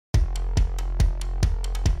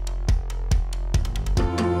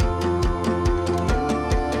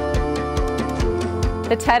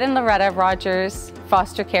The Ted and Loretta Rogers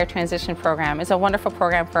Foster Care Transition Program is a wonderful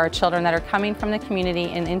program for our children that are coming from the community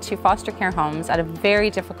and into foster care homes at a very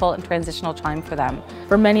difficult and transitional time for them.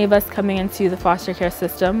 For many of us coming into the foster care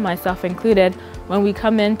system, myself included, when we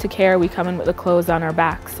come into care, we come in with the clothes on our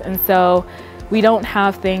backs. And so we don't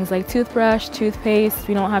have things like toothbrush, toothpaste,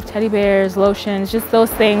 we don't have teddy bears, lotions, just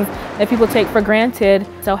those things that people take for granted.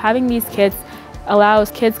 So having these kits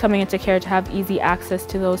allows kids coming into care to have easy access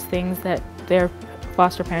to those things that their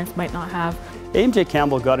foster parents might not have. AMJ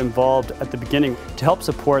Campbell got involved at the beginning to help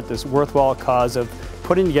support this worthwhile cause of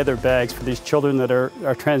putting together bags for these children that are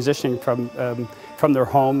transitioning from their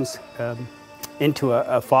homes into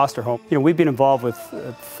a foster home. You know, we've been involved with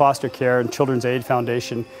foster care and Children's Aid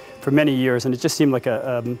Foundation for many years, and it just seemed like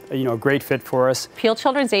a great fit for us. Peel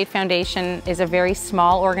Children's Aid Foundation is a very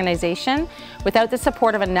small organization. Without the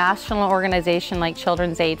support of a national organization like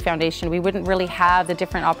Children's Aid Foundation, we wouldn't really have the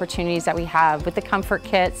different opportunities that we have with the comfort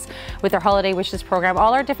kits, with our Holiday Wishes program.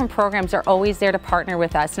 All our different programs are always there to partner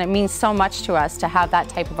with us, and it means so much to us to have that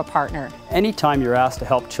type of a partner. Anytime you're asked to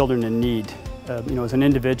help children in need, as an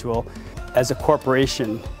individual, as a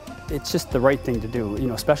corporation, it's just the right thing to do,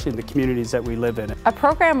 especially in the communities that we live in. A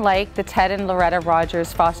program like the Ted and Loretta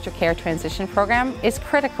Rogers Foster Care Transition Program is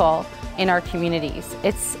critical in our communities.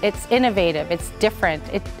 It's innovative, it's different.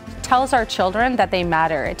 It tells our children that they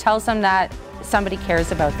matter. It tells them that somebody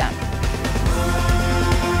cares about them.